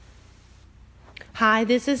Hi,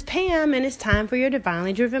 this is Pam, and it's time for your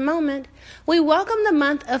Divinely Driven Moment. We welcome the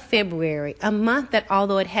month of February, a month that,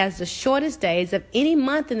 although it has the shortest days of any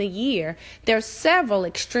month in the year, there are several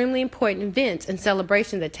extremely important events and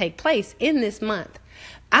celebrations that take place in this month.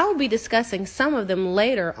 I will be discussing some of them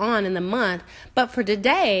later on in the month, but for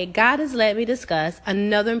today, God has let me discuss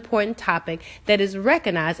another important topic that is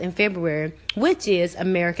recognized in February, which is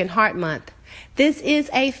American Heart Month. This is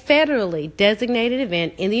a federally designated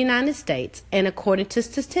event in the United States, and according to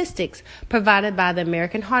statistics provided by the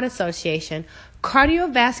American Heart Association,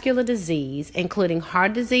 cardiovascular disease, including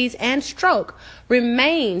heart disease and stroke,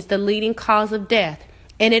 remains the leading cause of death.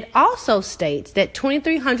 And it also states that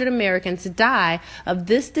 2,300 Americans die of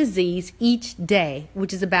this disease each day,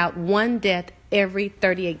 which is about one death every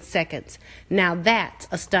 38 seconds. Now that's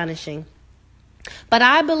astonishing. But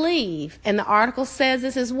I believe, and the article says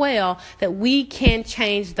this as well, that we can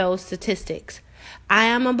change those statistics. I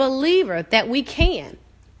am a believer that we can.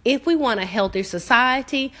 If we want a healthier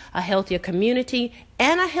society, a healthier community,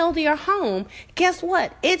 and a healthier home, guess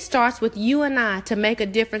what? It starts with you and I to make a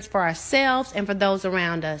difference for ourselves and for those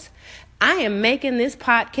around us. I am making this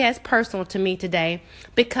podcast personal to me today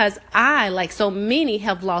because I, like so many,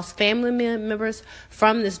 have lost family members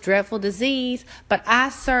from this dreadful disease, but I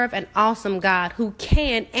serve an awesome God who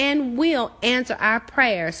can and will answer our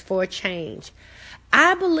prayers for a change.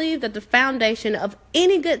 I believe that the foundation of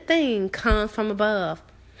any good thing comes from above.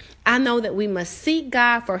 I know that we must seek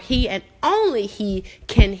God, for He and only He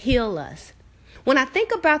can heal us. When I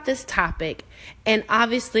think about this topic, and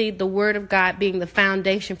obviously the Word of God being the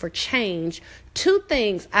foundation for change, two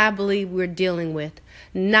things I believe we're dealing with: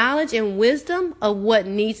 knowledge and wisdom of what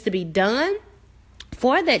needs to be done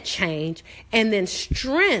for that change, and then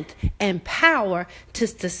strength and power to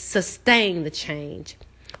sustain the change.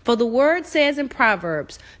 For the word says in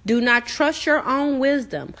Proverbs, do not trust your own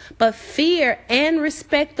wisdom, but fear and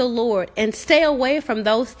respect the Lord and stay away from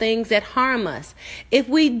those things that harm us. If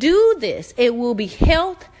we do this, it will be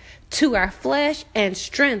health to our flesh and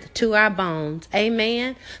strength to our bones.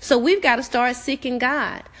 Amen. So we've got to start seeking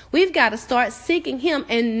God. We've got to start seeking Him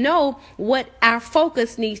and know what our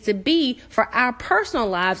focus needs to be for our personal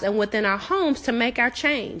lives and within our homes to make our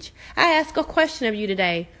change. I ask a question of you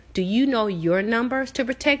today. Do you know your numbers to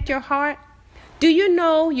protect your heart? Do you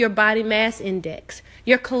know your body mass index,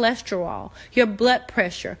 your cholesterol, your blood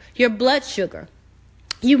pressure, your blood sugar?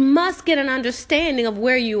 You must get an understanding of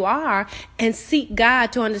where you are and seek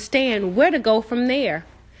God to understand where to go from there.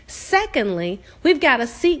 Secondly, we've got to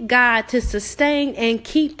seek God to sustain and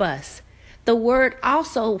keep us. The word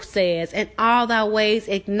also says, in all thy ways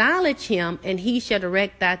acknowledge Him, and He shall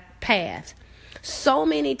direct thy paths. So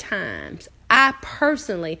many times, I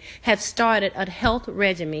personally have started a health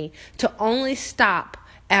regimen to only stop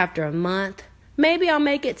after a month. Maybe I'll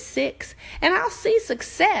make it 6 and I'll see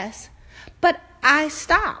success, but I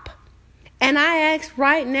stop. And I ask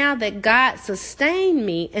right now that God sustain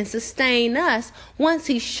me and sustain us once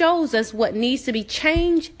He shows us what needs to be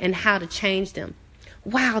changed and how to change them.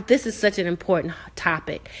 Wow, this is such an important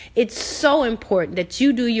topic. It's so important that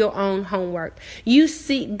you do your own homework. You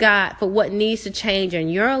seek God for what needs to change in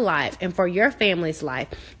your life and for your family's life.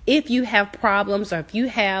 If you have problems or if you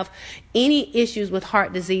have any issues with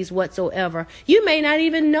heart disease whatsoever, you may not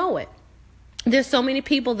even know it. There's so many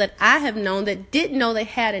people that I have known that didn't know they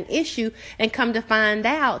had an issue and come to find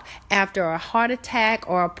out after a heart attack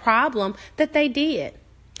or a problem that they did.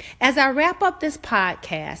 As I wrap up this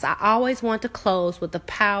podcast, I always want to close with the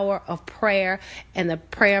power of prayer and the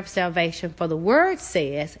prayer of salvation. For the word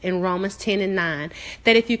says in Romans 10:9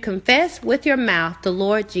 that if you confess with your mouth the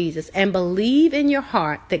Lord Jesus and believe in your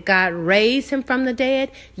heart that God raised Him from the dead,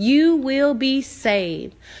 you will be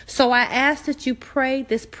saved. So I ask that you pray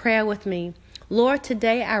this prayer with me. Lord,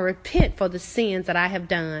 today I repent for the sins that I have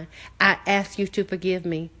done. I ask you to forgive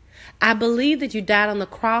me. I believe that you died on the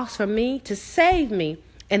cross for me to save me,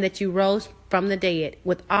 and that you rose from the dead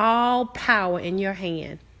with all power in your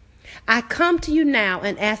hand. I come to you now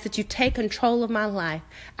and ask that you take control of my life.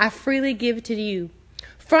 I freely give it to you.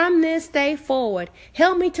 From this day forward,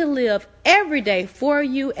 help me to live every day for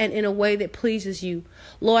you and in a way that pleases you.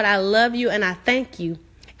 Lord, I love you and I thank you,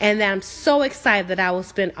 and that I'm so excited that I will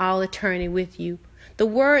spend all eternity with you. The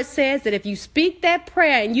word says that if you speak that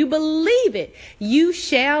prayer and you believe it, you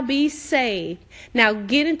shall be saved. Now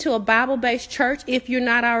get into a Bible-based church if you're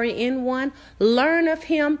not already in one. Learn of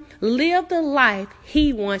Him. Live the life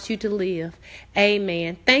He wants you to live.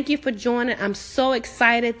 Amen. Thank you for joining. I'm so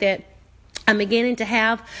excited that I'm beginning to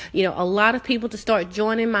have, a lot of people to start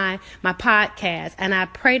joining my podcast. And I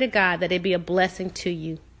pray to God that it be a blessing to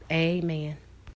you. Amen.